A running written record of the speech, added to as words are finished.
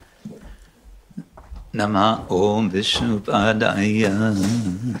Nama Om Vishnupadaya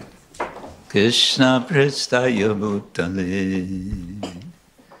Krishna Prestaya Bhutale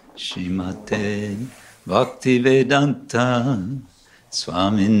Shrimate Bhaktivedanta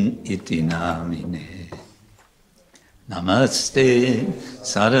Swamin Iti Namine Namaste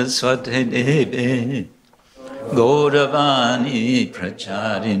Saraswate Deve Gauravani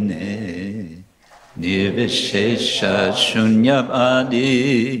Pracharine Nirvishesha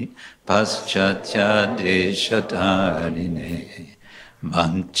Shunyavadi Paschatya Deshatarine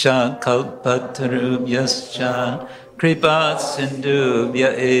Vancha Kalpatarubhyascha Kripa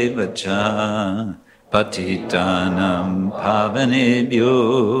Sindhubhya Evacha Patitanam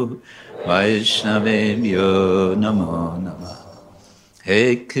Pavanebhyo Vaishnavebhyo Namo Namah.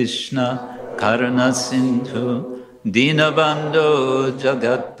 Hey Krishna Karuna Sindhu Dinabandho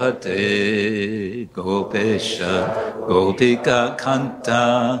Jagatpate Gopesha Gopika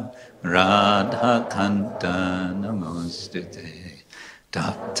Kanta Radha Kanta Namostute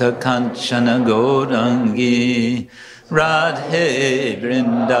Tapta Kanchana Gaurangi Radhe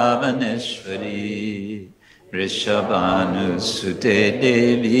Vrindavaneshwari Rishabhanusute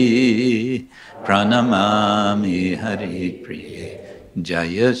Devi Pranamami Hari Priye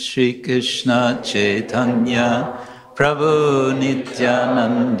Jaya Shri Krishna Chaitanya Prabhu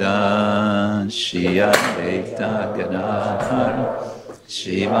Nityananda Shri Advaita Gadadhar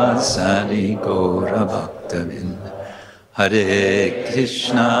Srivasadi Gaura Bhaktavinda Hare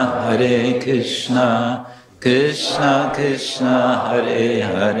Krishna Krishna Krishna Hare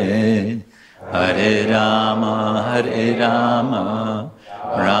Hare Hare Rama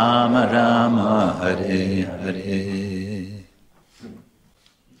Rama Rama Hare Hare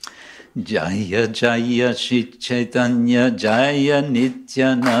Jaya Jaya Shri Chaitanya Jaya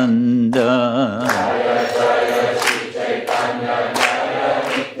Nityananda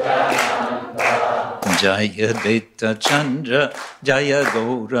Jaya Deta Chandra Jaya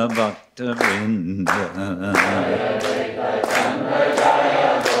Gaura Bhakta Vrinda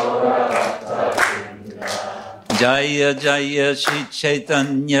Jaya Jaya Shri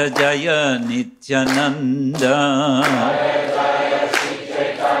Chaitanya Jaya Nityananda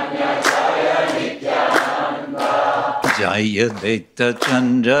Jaya Deta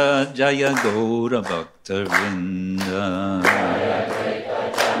Chandra Jaya Gaura Bhakta Vrinda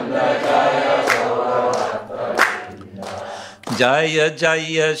Jaya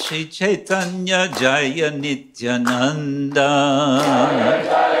Jaya Shri Chaitanya Jaya Nityananda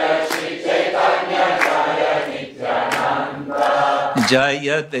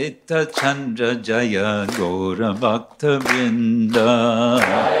Jaya Deta Chandra Jaya Gaura Bhakta Vrinda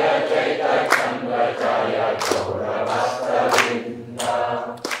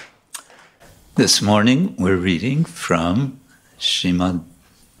This morning we're reading from Srimad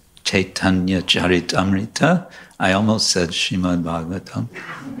Chaitanya Charitamrita. I almost said Srimad Bhagavatam.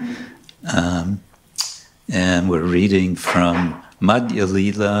 And we're reading from Madhya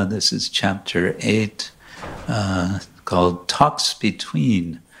Lila. This is chapter 8, called Talks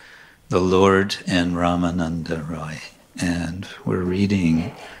Between the Lord and Ramananda Roy. And we're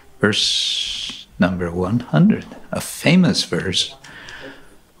reading verse number 100, a famous verse,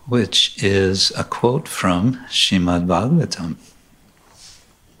 which is a quote from Srimad Bhagavatam.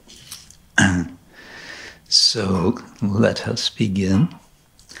 So let us begin.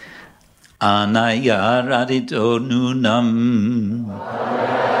 Anaya radito nunam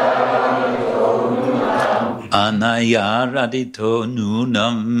Anaya radito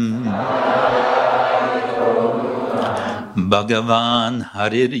nunam Bhagavan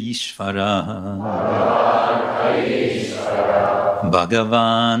Haririshvara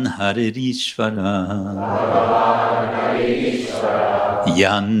Bhagavan Haririshvara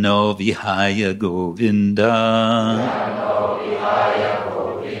Yanno Vihaya Govinda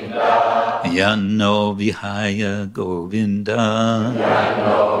Yanno Vihaya Govinda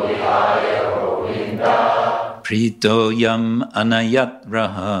Prito Yam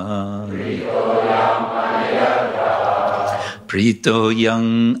Anayatraha Prito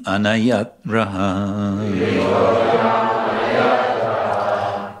Yang Anayatraha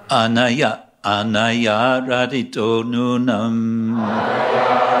Anaya radito nunam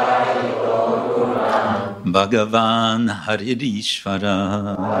Bhagavan Haririshvara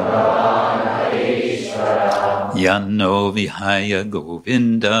Yanno Vihaya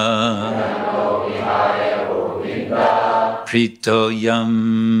Govinda Prito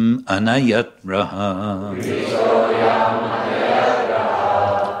Yam Anayatraha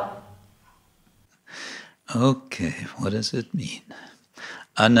Okay, what does it mean?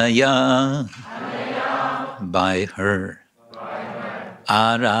 Anaya, by her.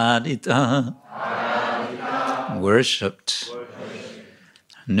 Aradita, worshipped.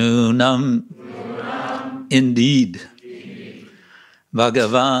 Nunam, indeed.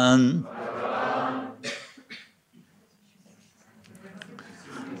 Bhagavan,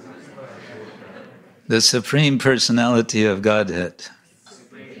 the Supreme Personality of Godhead.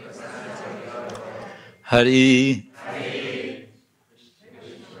 Hari.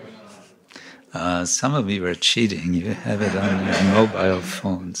 Some of you are cheating. You have it on your mobile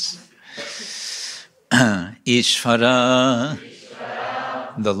phones. Ishvara,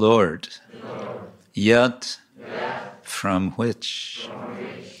 the Lord. Yat, from which.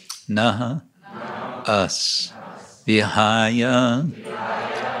 Naha, us. Vihaya,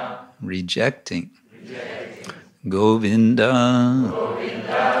 rejecting. Govinda,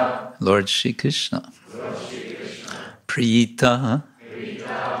 Lord Shri Krishna. Prita,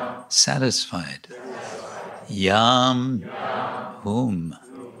 satisfied. Yam, whom.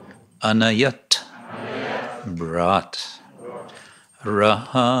 Anayat, brought.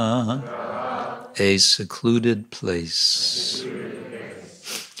 Raha, a secluded place.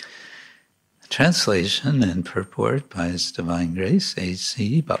 Translation and purport by His Divine Grace,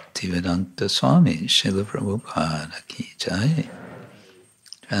 A.C. Bhaktivedanta Swami, Srila Prabhupada Ki Jai.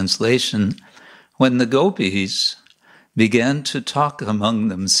 Translation: when the gopis began to talk among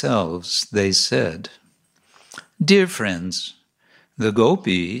themselves, they said, "Dear friends, the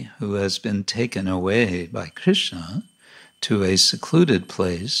gopi who has been taken away by Krishna to a secluded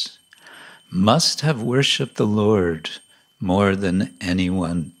place must have worshipped the Lord more than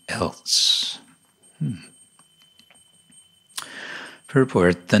anyone else."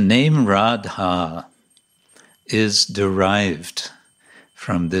 Purport: the name Radha is derived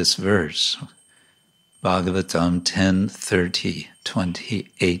from this verse, Bhagavatam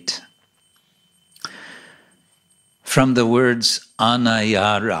 10:30-28. From the words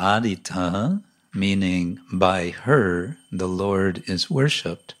Anayaradita, meaning by her the Lord is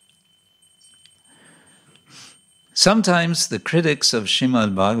worshipped. Sometimes the critics of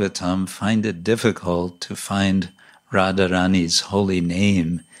Srimad Bhagavatam find it difficult to find Radharani's holy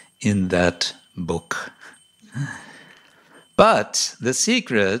name in that book. But the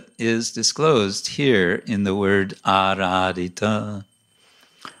secret is disclosed here in the word Aradita,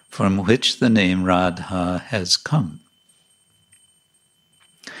 from which the name Radha has come.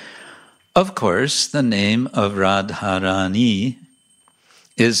 Of course, the name of Radharani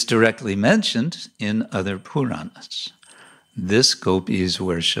is directly mentioned in other Puranas. This gopi's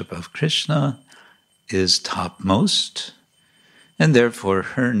worship of Krishna is topmost, and therefore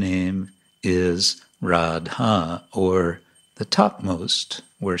her name is Radha, or the topmost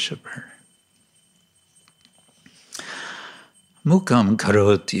worshipper. Mukam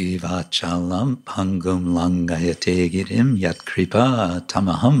karoti vachalam pangum langayate girim yat kripa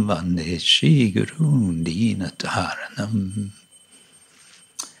tamaham vande shri gurun dinataranam.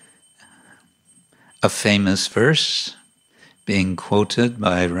 A famous verse being quoted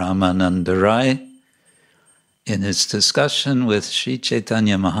by Ramananda Rai in his discussion with Sri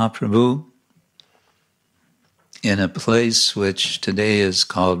Chaitanya Mahaprabhu in a place which today is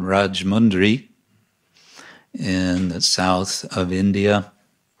called Rajmundry in the south of India,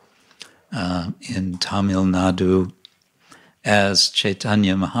 in Tamil Nadu, as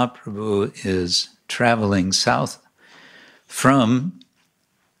Chaitanya Mahaprabhu is traveling south from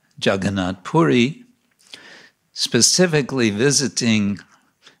Jagannath Puri, specifically visiting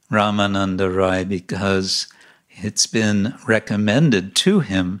Ramananda Rai because it's been recommended to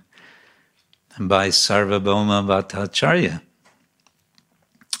him by Sarvabhauma Bhattacharya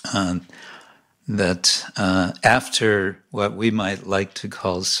that after what we might like to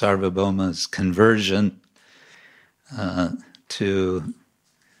call Sarvabhauma's conversion to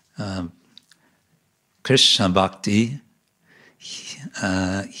Krishna Bhakti,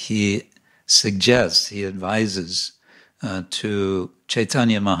 he suggests, he advises to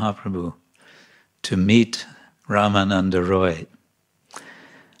Chaitanya Mahaprabhu to meet Ramananda Roy.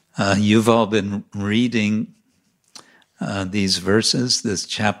 You've all been reading these verses, this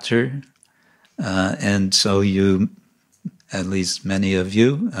chapter, and so you, at least many of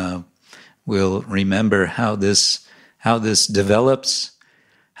you, will remember how this develops,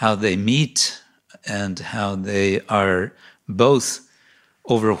 how they meet, and how they are both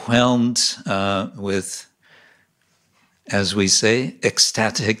overwhelmed with, as we say,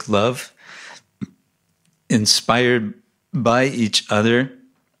 ecstatic love, inspired by each other,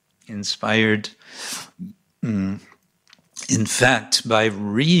 inspired, in fact, by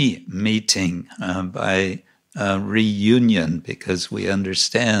re-meeting, by reunion, because we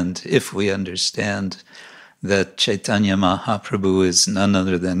understand, if we understand that Chaitanya Mahaprabhu is none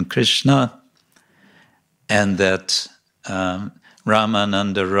other than Krishna, and that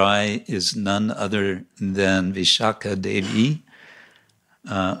Ramananda Rai is none other than Vishaka Devi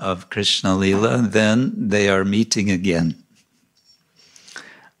of Krishna Lila, then they are meeting again.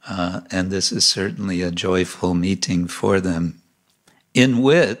 And this is certainly a joyful meeting for them, in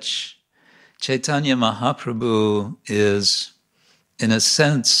which Chaitanya Mahaprabhu is, in a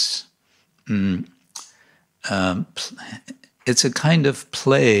sense, it's a kind of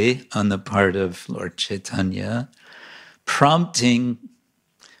play on the part of Lord Chaitanya, prompting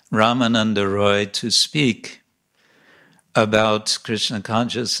Ramananda Roy to speak about Krishna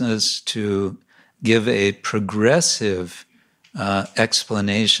consciousness, to give a progressive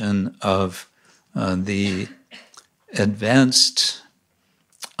explanation of the advanced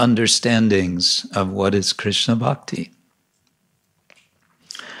understandings of what is Krishna Bhakti.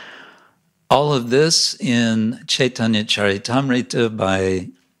 All of this in Chaitanya Charitamrita by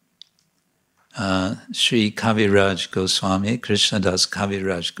Sri Kaviraj Goswami, Krishnadas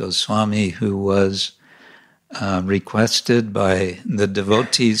Kaviraj Goswami, who was requested by the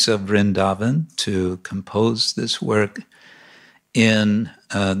devotees of Vrindavan to compose this work in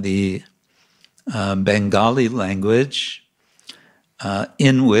the Bengali language,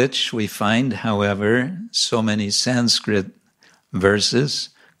 in which we find, however, so many Sanskrit verses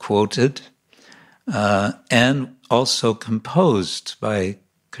quoted, and also composed by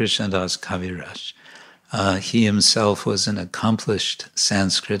Krishnadas Kaviraj. He himself was an accomplished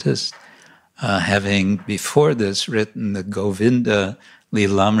Sanskritist, having before this written the Govinda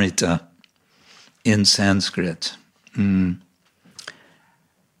Lilamrita in Sanskrit.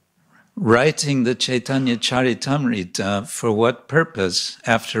 Writing the Chaitanya Charitamrita, for what purpose?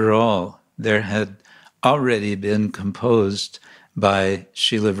 After all, there had already been composed by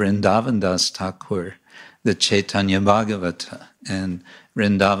Srila Vrindavan Das Thakur, the Chaitanya Bhagavata. And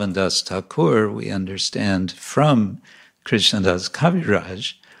Vrindavan Das Thakur, we understand from Krishnadas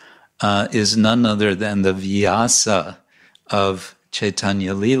Kaviraj, is none other than the Vyasa of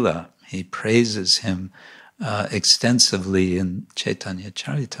Chaitanya Lila. He praises him extensively in Chaitanya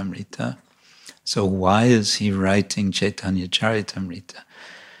Charitamrita. So why is he writing Chaitanya Charitamrita?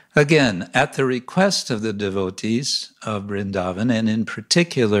 Again, at the request of the devotees of Vrindavan, and in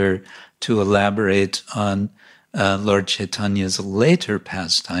particular to elaborate on Lord Chaitanya's later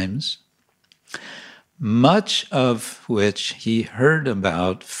pastimes, much of which he heard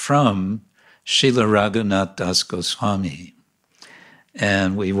about from Srila Raghunath Das Goswami.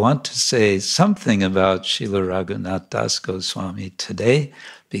 And we want to say something about Srila Raghunath Das Goswami today,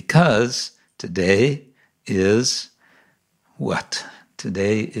 because today is what?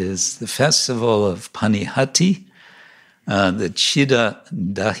 Today is the festival of Panihati, the Chida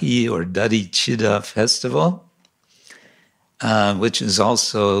Dahi or Dadi Chida festival, which is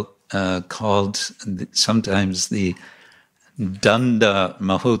also called sometimes the Danda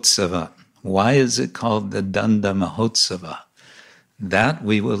Mahotsava. Why is it called the Danda Mahotsava? That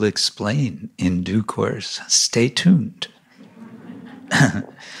we will explain in due course. Stay tuned.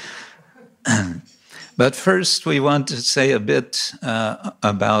 But first, we want to say a bit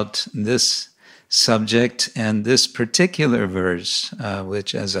about this subject and this particular verse,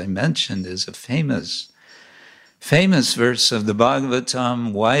 which, as I mentioned, is a famous verse of the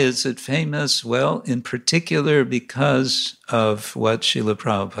Bhagavatam. Why is it famous? Well, in particular, because of what Srila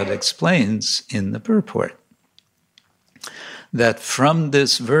Prabhupada explains in the purport. That from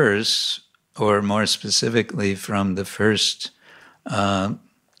this verse, or more specifically from the first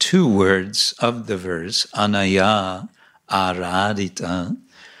two words of the verse, Anaya Aradita,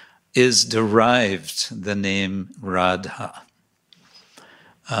 is derived the name Radha.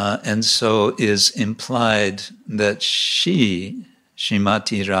 And so is implied that she,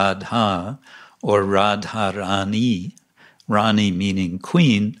 Shrimati Radha, or Radharani, Rani meaning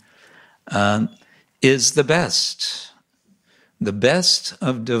queen, is the best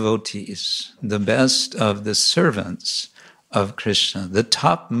of devotees, the best of the servants of Krishna, the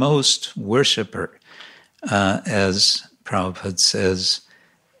topmost worshipper, as Prabhupada says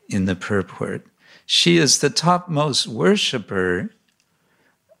in the purport. She is the topmost worshipper,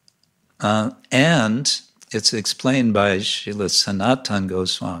 and it's explained by Srila Sanatana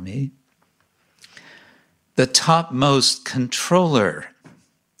Goswami, the topmost controller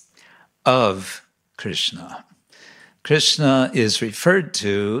of Krishna. Krishna is referred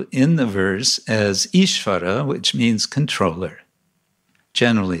to in the verse as Ishvara, which means controller.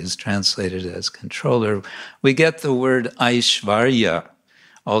 Generally is translated as controller. We get the word Aishvarya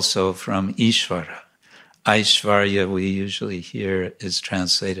also from Ishvara. Aishvarya we usually hear is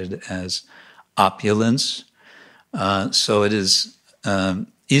translated as opulence. So it is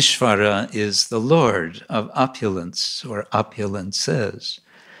Ishvara is the Lord of opulence or opulences.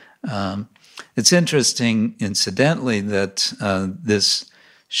 It's interesting, incidentally, that this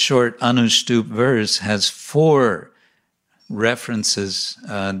short Anushtup verse has 4 references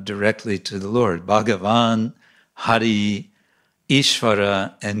directly to the Lord: Bhagavan, Hari,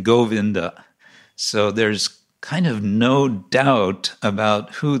 Ishvara, and Govinda. So there's kind of no doubt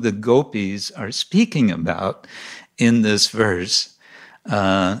about who the gopis are speaking about in this verse.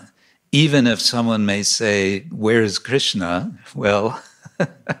 Even if someone may say, where's Krishna? Well,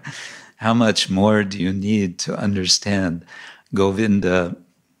 how much more do you need to understand? Govinda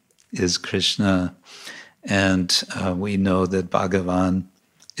is Krishna, and we know that Bhagavan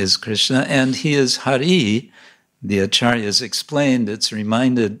is Krishna, and he is Hari. The Acharyas explained,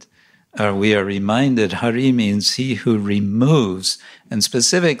 we are reminded, Hari means he who removes, and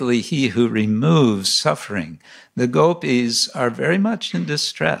specifically he who removes suffering. The gopis are very much in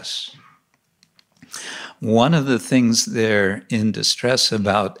distress. One of the things they're in distress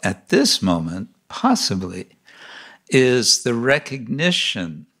about at this moment, possibly, is the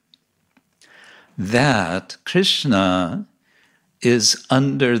recognition that Krishna is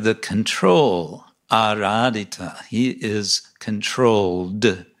under the control, aradita. He is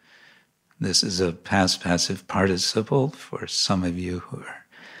controlled. This is a past passive participle for some of you who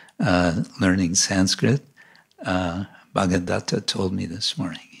are learning Sanskrit. Bhagadatta told me this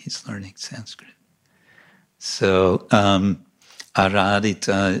morning he's learning Sanskrit. So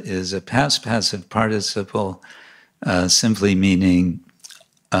aradita is a past passive participle, simply meaning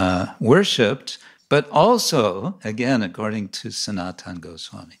worshipped, but also, again, according to Sanatana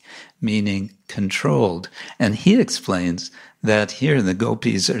Goswami, meaning controlled. And he explains that here the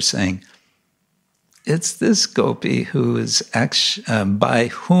gopis are saying, it's this gopi who is by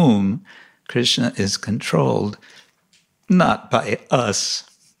whom Krishna is controlled, not by us.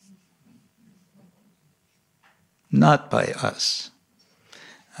 Not by us.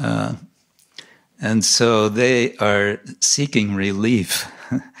 And so they are seeking relief.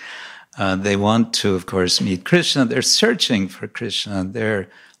 They want to, of course, meet Krishna. They're searching for Krishna. They're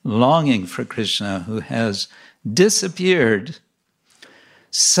longing for Krishna, who has disappeared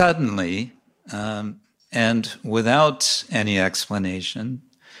suddenly and without any explanation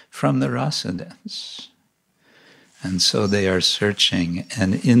from the rasa dance. And so they are searching.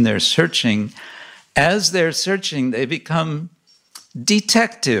 And in their searching, as they're searching, they become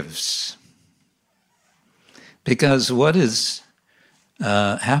detectives. Because what is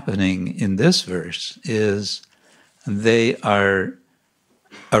happening in this verse is they are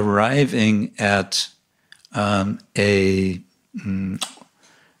arriving at a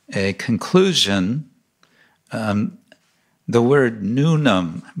conclusion. The word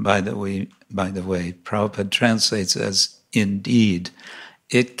nunam, by the way, Prabhupada translates as indeed.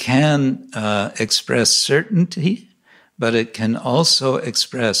 It can express certainty, but it can also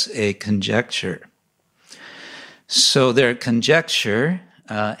express a conjecture. So their conjecture,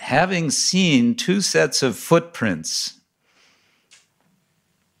 having seen 2 sets of footprints,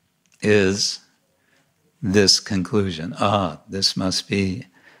 is this conclusion. This must be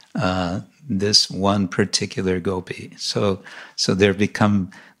this one particular gopi. So they become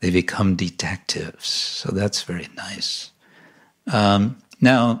detectives. So that's very nice.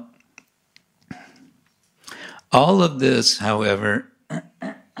 Now, all of this, however,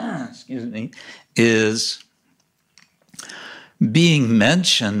 excuse me, is being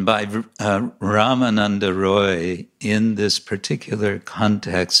mentioned by Ramananda Roy in this particular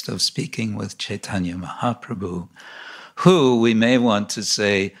context of speaking with Chaitanya Mahaprabhu, who we may want to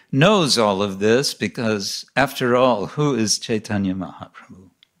say knows all of this, because after all, who is Chaitanya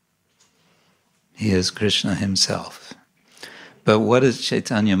Mahaprabhu? He is Krishna himself. But what is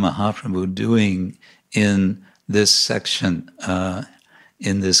Chaitanya Mahaprabhu doing in this section,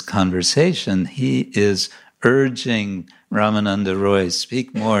 in this conversation? He is urging Ramananda Roy,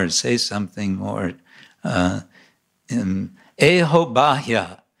 speak more, say something more. Eho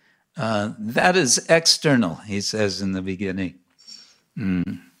bahya, that is external, he says in the beginning.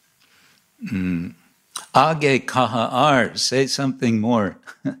 Age kaha ar, say something more.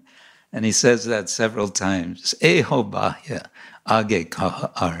 And he says that several times. Eho bahya, age kaha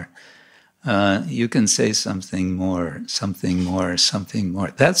ar. You can say something more, something more, something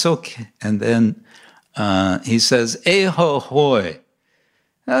more. That's okay. And then he says, Eho hoy.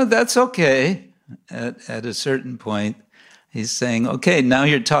 That's okay. At a certain point, he's saying, okay, now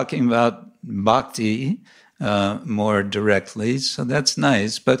you're talking about bhakti more directly, so that's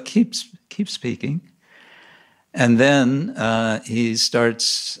nice, but keep speaking. And then he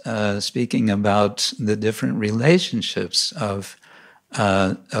starts speaking about the different relationships of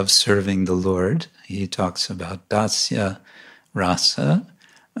of serving the Lord. He talks about dasya rasa,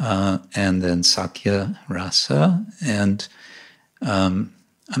 and then sakya rasa, and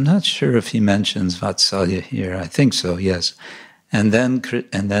I'm not sure if he mentions vatsalya here. I think so, yes. And then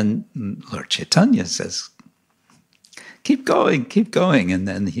Lord Chaitanya says, keep going. And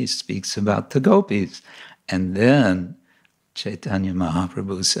then he speaks about the gopis. And then Chaitanya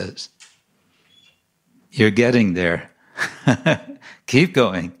Mahaprabhu says, you're getting there. Keep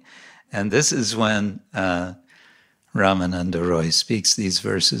going. And this is when Ramananda Roy speaks these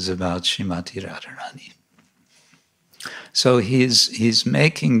verses about Srimati Radharani. So he's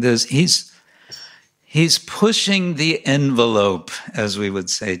making this, he's pushing the envelope, as we would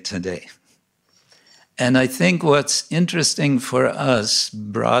say today. And I think what's interesting for us,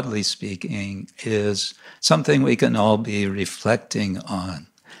 broadly speaking, is something we can all be reflecting on.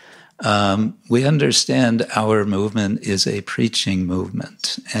 We understand our movement is a preaching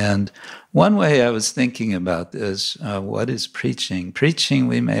movement. And one way I was thinking about this, what is preaching? Preaching,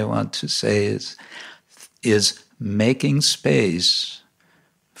 we may want to say, is making space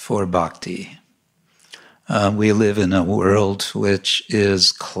for bhakti. We live in a world which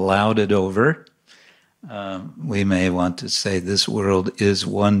is clouded over. We may want to say this world is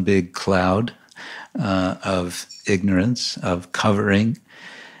one big cloud of ignorance, of covering.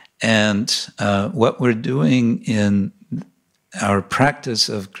 And what we're doing in our practice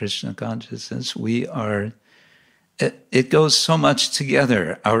of Krishna consciousness, it goes so much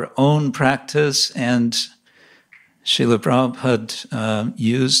together. Our own practice, and Srila Prabhupada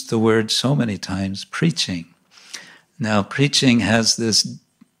used the word so many times, preaching. Now, preaching has this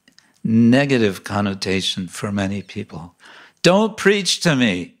negative connotation for many people. Don't preach to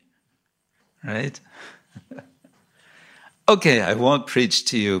me, right? Okay, I won't preach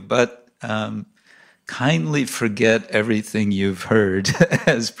to you, but kindly forget everything you've heard,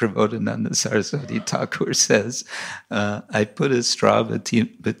 as Prabodhananda Saraswati Thakur says. I put a straw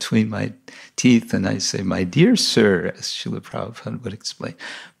between my teeth and I say, my dear sir, as Srila Prabhupada would explain,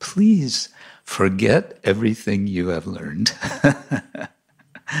 please forget everything you have learned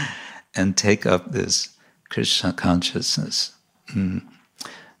and take up this Krishna consciousness.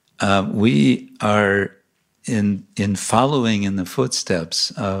 We are in following in the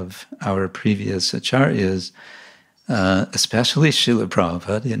footsteps of our previous acharyas, especially Srila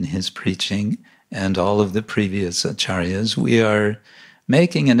Prabhupada in his preaching and all of the previous acharyas, we are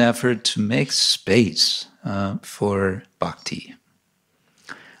making an effort to make space for bhakti.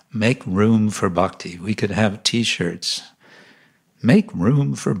 Make room for bhakti. We could have t-shirts. Make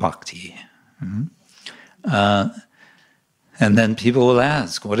room for bhakti. And then people will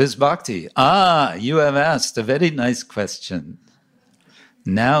ask, what is bhakti? You have asked a very nice question.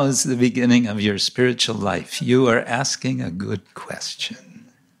 Now is the beginning of your spiritual life. You are asking a good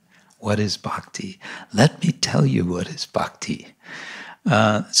question. What is bhakti? Let me tell you what is bhakti.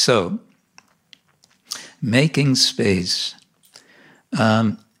 So, making space.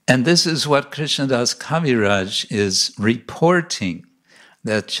 And this is what Krishnadas Kaviraj is reporting,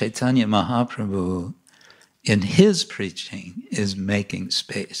 that Chaitanya Mahaprabhu in his preaching is making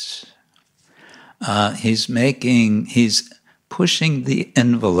space. He's pushing the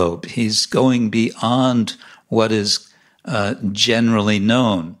envelope. He's going beyond what is generally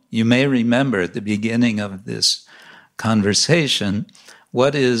known. You may remember at the beginning of this conversation,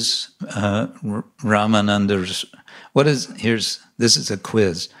 what is Ramananda's, this is a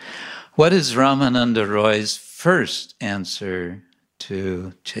quiz. What is Ramananda Roy's first answer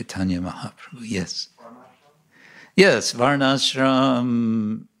to Chaitanya Mahaprabhu? Yes. Yes,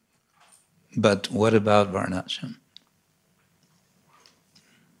 Varnashram. But what about Varnashram?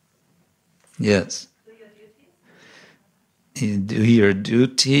 Yes. You do your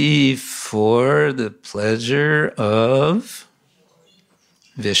duty for the pleasure of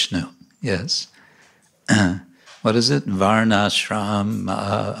Vishnu. Yes. What is it?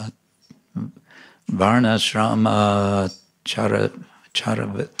 Varnashrama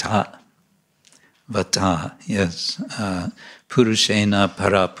charavata. Vata, yes. Purushena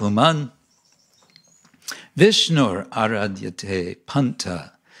parapuman. Vishnur aradyate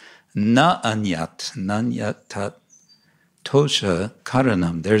panta. Na anyat, nanyatat tosha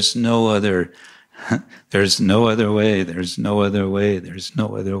karanam. There's no other way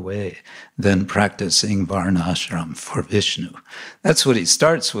than practicing Varnashram for Vishnu. That's what he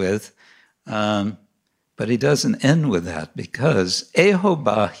starts with, but he doesn't end with that, because eho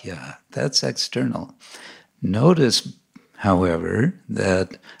bahya, that's external. Notice, however,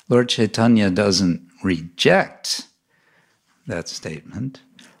 that Lord Chaitanya doesn't reject that statement.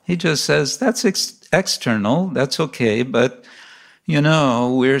 He just says, that's external, that's okay, but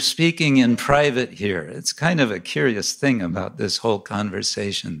we're speaking in private here. It's kind of a curious thing about this whole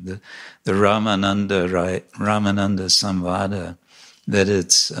conversation, the Ramananda Samvada, that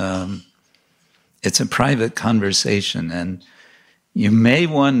it's a private conversation. And you may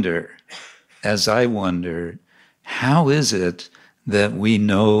wonder, as I wonder, how is it that we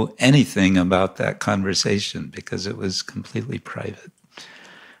know anything about that conversation? Because it was completely private.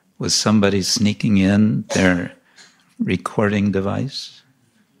 Was somebody sneaking in their recording device?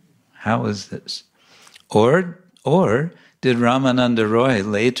 How is this? Or did Ramananda Roy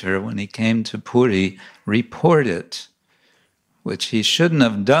later, when he came to Puri, report it? Which he shouldn't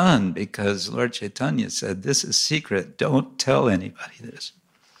have done, because Lord Chaitanya said, this is secret, don't tell anybody this.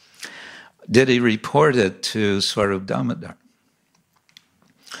 Did he report it to Swarup Damodar,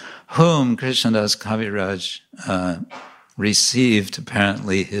 whom Krishnadas Kaviraj received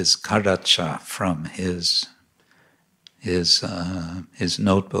apparently his karacha from his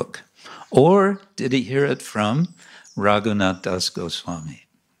notebook? Or did he hear it from Raghunath Das Goswami?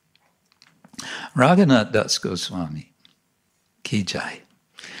 Raghunath Das Goswami, Ki Jai.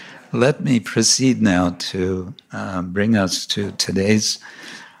 Let me proceed now to bring us to today's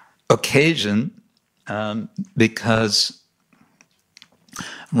occasion, because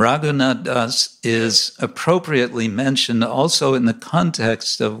Raghunath Das is appropriately mentioned also in the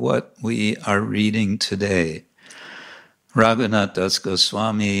context of what we are reading today. Raghunath Das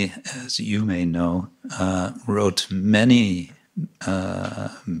Goswami, as you may know, wrote many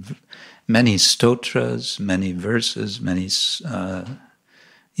stotras, many verses, many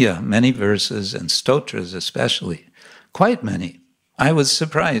verses, and stotras especially, quite many. I was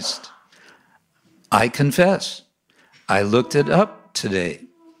surprised. I confess, I looked it up today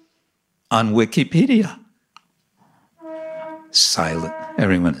on Wikipedia. Silent.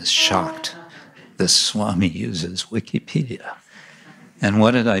 Everyone is shocked. The Swami uses Wikipedia. And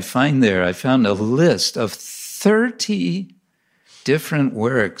what did I find there? I found a list of 30 different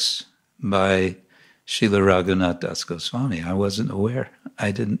works by Srila Raghunath Das Goswami. I wasn't aware.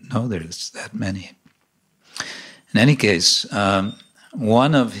 I didn't know there's that many. In any case,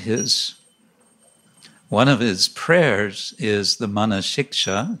 one of his prayers is the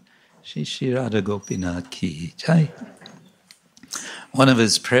Manashiksha. Shri Radha Gopinath Ki Jai. One of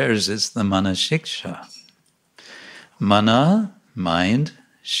his prayers is the Manashiksha. Mana, mind,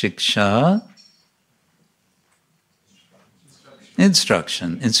 shiksha,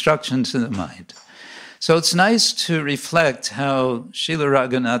 instruction to the mind. So it's nice to reflect how Srila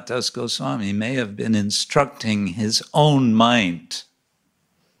Raghunath Das Goswami may have been instructing his own mind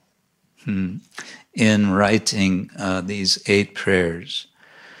in writing these 8 prayers.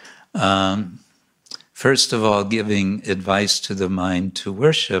 First of all, giving advice to the mind to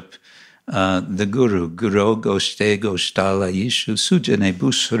worship the Guru. Guru goshte goshtala yishu sujane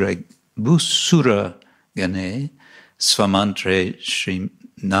busura gane swamantre shri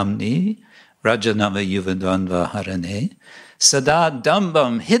namni rajanava yuvadvanva harane sada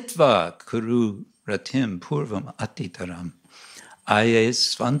dambam hitva kuru ratim purvam atitaram aye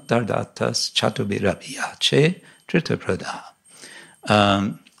svantardatas chatubirabiyache tritaprada.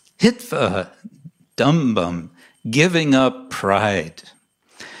 Hitva dambam, giving up pride.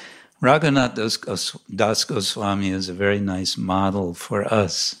 Raghunath Das Goswami is a very nice model for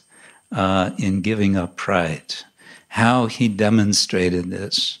us in giving up pride. How he demonstrated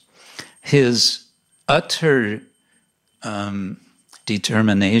this. His utter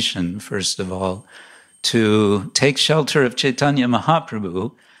determination, first of all, to take shelter of Chaitanya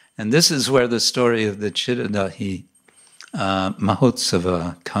Mahaprabhu, and this is where the story of the Chiradahi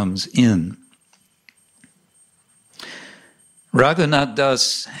Mahotsava comes in. Raghunath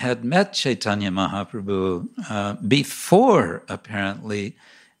Das had met Chaitanya Mahaprabhu before, apparently,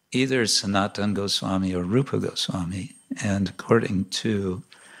 either Sanatana Goswami or Rupa Goswami. And according to,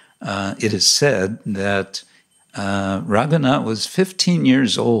 it is said that Raghunath was 15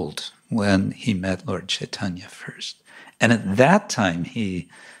 years old when he met Lord Chaitanya first. And at that time, he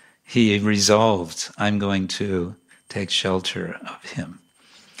resolved, I'm going to take shelter of him.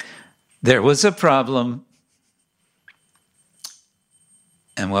 There was a problem.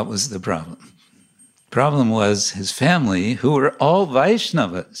 And what was the problem? The problem was his family, who were all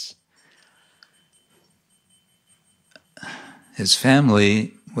Vaishnavas. His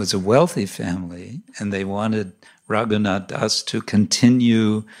family was a wealthy family, and they wanted Raghunath Das to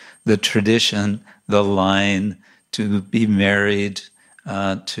continue the tradition, the line, to be married,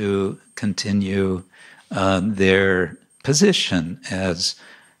 to continue their position as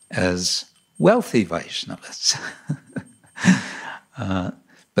wealthy Vaishnavas.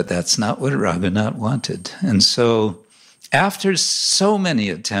 But that's not what Raghunath wanted. And so After so many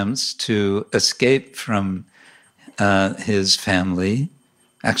attempts to escape from his family,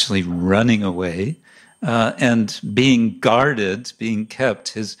 actually running away, and being guarded, being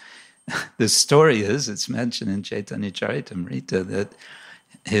kept, the story is, it's mentioned in Chaitanya Charitamrita, that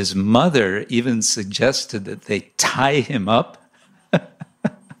his mother even suggested that they tie him up.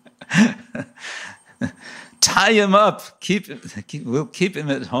 Tie him up. We'll keep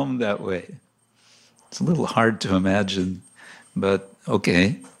him at home that way. It's a little hard to imagine, but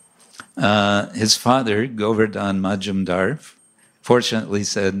okay. His father, Govardhan Majumdar, fortunately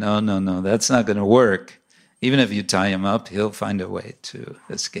said, no, that's not going to work. Even if you tie him up, he'll find a way to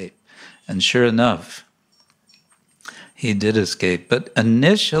escape. And sure enough, he did escape. But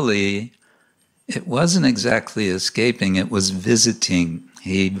initially, it wasn't exactly escaping, it was visiting.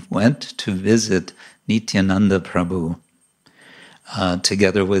 He went to visit Nityananda Prabhu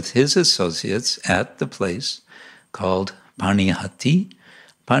together with his associates at the place called Panihati.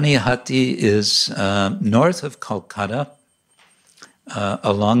 Panihati is north of Kolkata,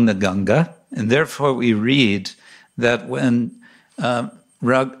 along the Ganga, and therefore we read that when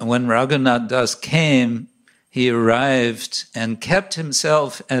Raghunath Das came, he arrived and kept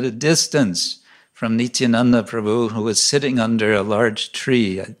himself at a distance from Nityananda Prabhu, who was sitting under a large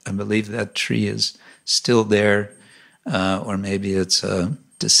tree. I believe that tree is still there, or maybe it's a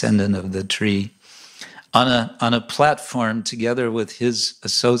descendant of the tree, on a platform together with his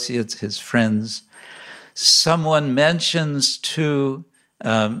associates, his friends. Someone mentions to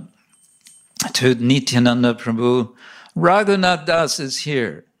Nityananda Prabhu, Raghunath Das is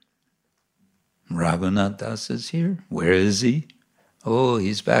here. Raghunath Das is here? Where is he? Oh,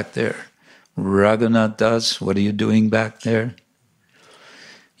 he's back there. Raghunath Das, what are you doing back there?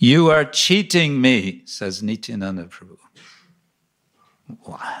 You are cheating me, says Nityananda Prabhu.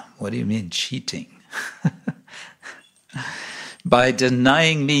 What do you mean cheating? By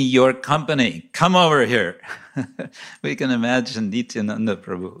denying me your company. Come over here. We can imagine Nityananda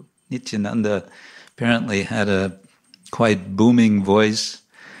Prabhu. Nityananda apparently had a quite booming voice,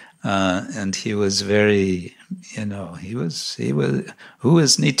 and he was very, he was, who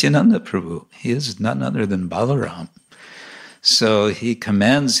is Nityananda Prabhu? He is none other than Balaram. So he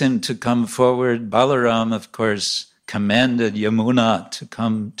commands him to come forward. Balaram, of course, commanded Yamuna to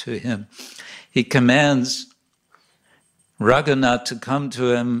come to him. He commands Raghunath to come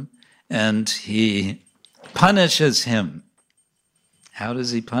to him, and he punishes him. How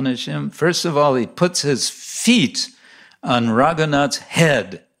does he punish him? First of all, he puts his feet on Raghunath's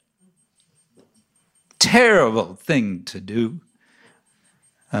head. Terrible thing to do.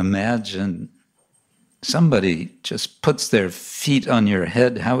 Imagine somebody just puts their feet on your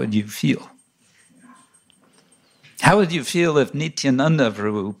head. How would you feel? How would you feel if Nityananda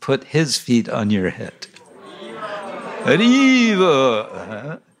Prabhu put his feet on your head?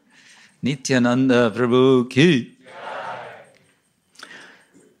 Hariva! Nityananda Prabhu ki.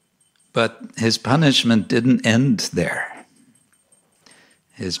 But his punishment didn't end there.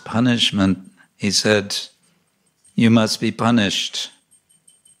 His punishment, he said, you must be punished.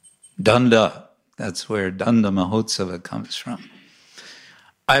 Danda, that's where Danda Mahotsava comes from.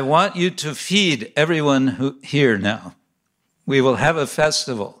 I want you to feed everyone here now. We will have a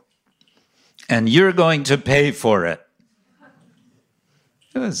festival, and you're going to pay for it.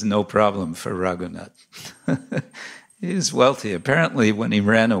 It was no problem for Raghunath. He was wealthy. Apparently, when he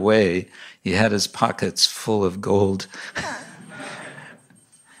ran away, he had his pockets full of gold.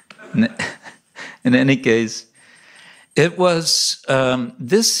 In any case, it was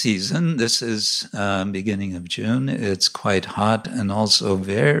this season, this is beginning of June, it's quite hot and also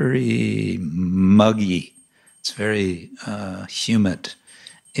very muggy. It's very humid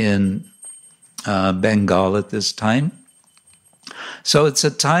in Bengal at this time. So it's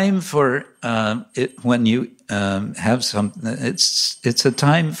a time for when you have something. It's a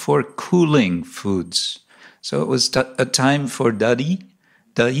time for cooling foods. So it was a time for dahi,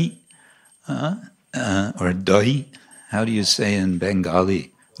 or dahi. How do you say in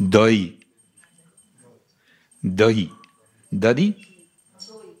Bengali? Dahi,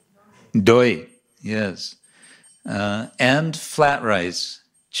 doi. Yes, and flat rice,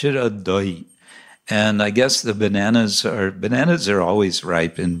 chira dahi. And I guess the bananas are always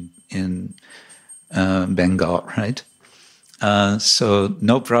ripe in Bengal, right? So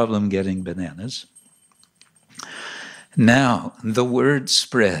no problem getting bananas. Now, the word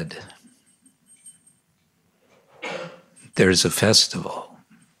spread. There's a festival.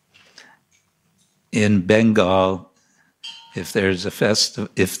 In Bengal, if there's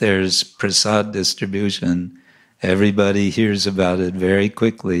prasad distribution, everybody hears about it very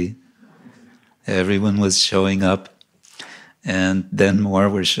quickly. Everyone was showing up. and then more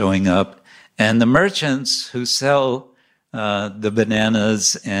were showing up. And the merchants who sell the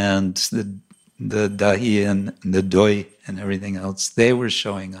bananas and the dahi and the doi and everything else, they were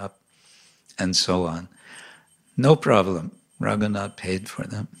showing up, and so on. No problem. Raghunath paid for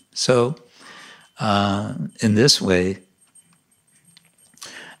them. So in this way,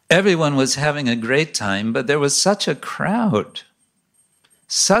 everyone was having a great time, but there was such a crowd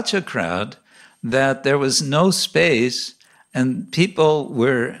that there was no space, and people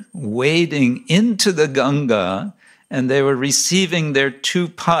were wading into the Ganga, and they were receiving their two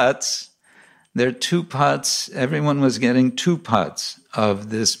pots. Everyone was getting 2 pots of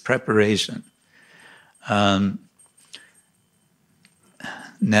this preparation.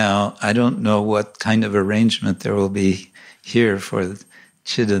 Now, I don't know what kind of arrangement there will be here for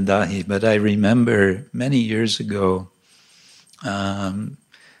Chidadahi, but I remember many years ago,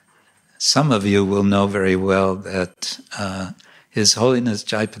 some of you will know very well that His Holiness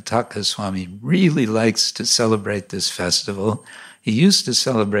Jayapataka Swami really likes to celebrate this festival. He used to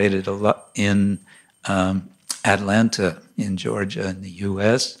celebrate it a lot in Atlanta, in Georgia, in the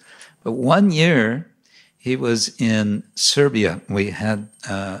U.S. But one year, he was in Serbia. We had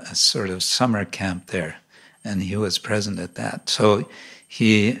a sort of summer camp there, and he was present at that. So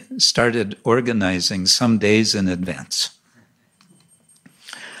he started organizing some days in advance.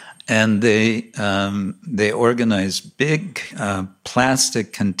 And they organized big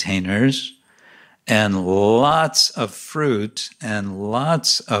plastic containers and lots of fruit and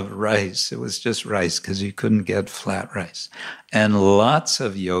lots of rice. It was just rice because you couldn't get flat rice. And lots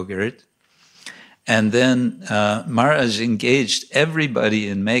of yogurt. And then Maharaj engaged everybody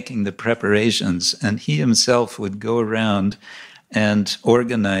in making the preparations, and he himself would go around and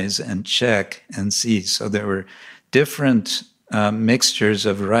organize and check and see. So there were different mixtures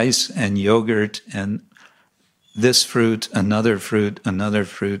of rice and yogurt and this fruit, another fruit, another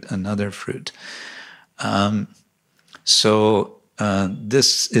fruit, another fruit. So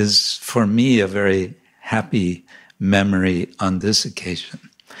this is, for me, a very happy memory on this occasion.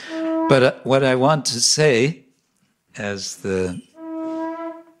 But what I want to say, as the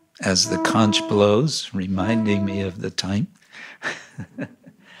conch blows, reminding me of the time,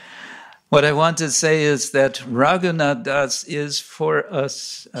 what I want to say is that Raghunath Das is for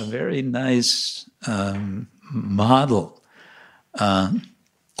us a very nice model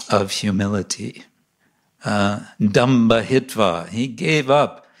of humility. Damba Hitva, he gave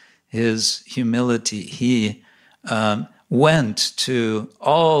up his humility. He went to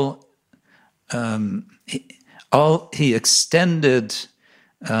he extended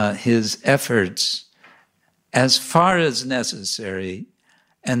his efforts as far as necessary,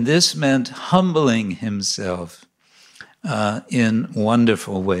 and this meant humbling himself in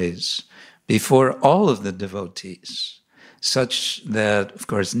wonderful ways before all of the devotees, such that, of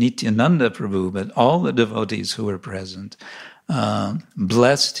course, Nityananda Prabhu, but all the devotees who were present,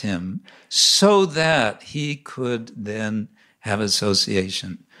 blessed him so that he could then have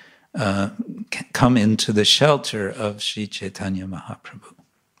association, come into the shelter of Sri Chaitanya Mahaprabhu.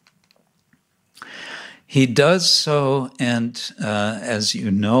 He does so, and as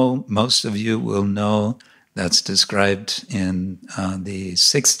you know, most of you will know, that's described in the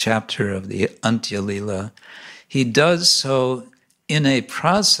 6th chapter of the Antya Lila. He does so in a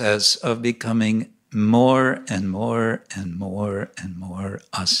process of becoming more and more and more and more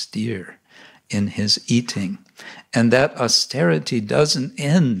austere in his eating. And that austerity doesn't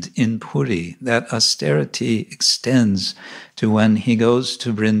end in Puri. That austerity extends to when he goes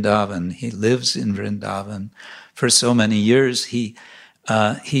to Vrindavan. He lives in Vrindavan for so many years. He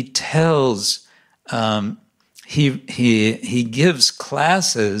tells, he gives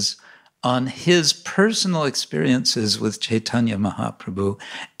classes on his personal experiences with Chaitanya Mahaprabhu.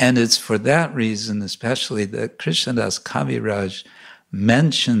 And it's for that reason, especially, that Krishnadas Kaviraj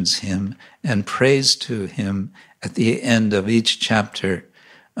mentions him and prays to him at the end of each chapter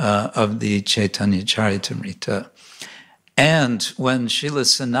of the Chaitanya Charitamrita. And when Srila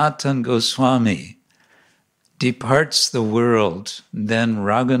Sanatana Goswami departs the world, then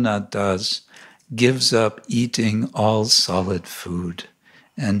Raghunath Das gives up eating all solid food,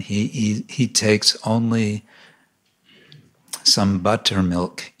 and he takes only some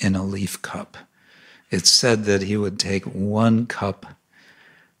buttermilk in a leaf cup. It's said that he would take 1 cup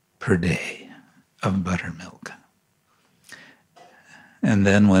per day of buttermilk. And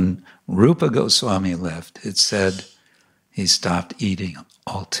then when Rupa Goswami left, it said he stopped eating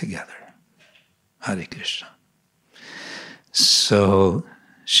altogether. Hare Krishna. So,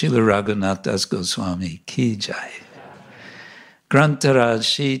 Srila Raghunath Das Goswami ki jai. Grantaraj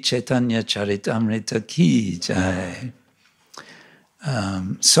Shri Chaitanya Charitamrita ki jai.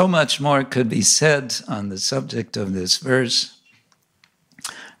 So much more could be said on the subject of this verse.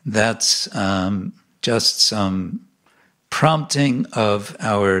 That's just some prompting of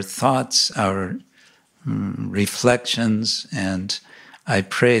our thoughts, our reflections, and I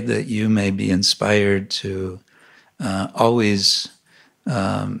pray that you may be inspired to always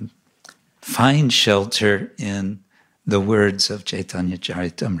find shelter in the words of Chaitanya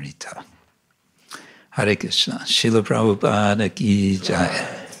Charitamrita. Hare Krishna. Srila Prabhupada ki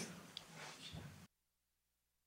jai.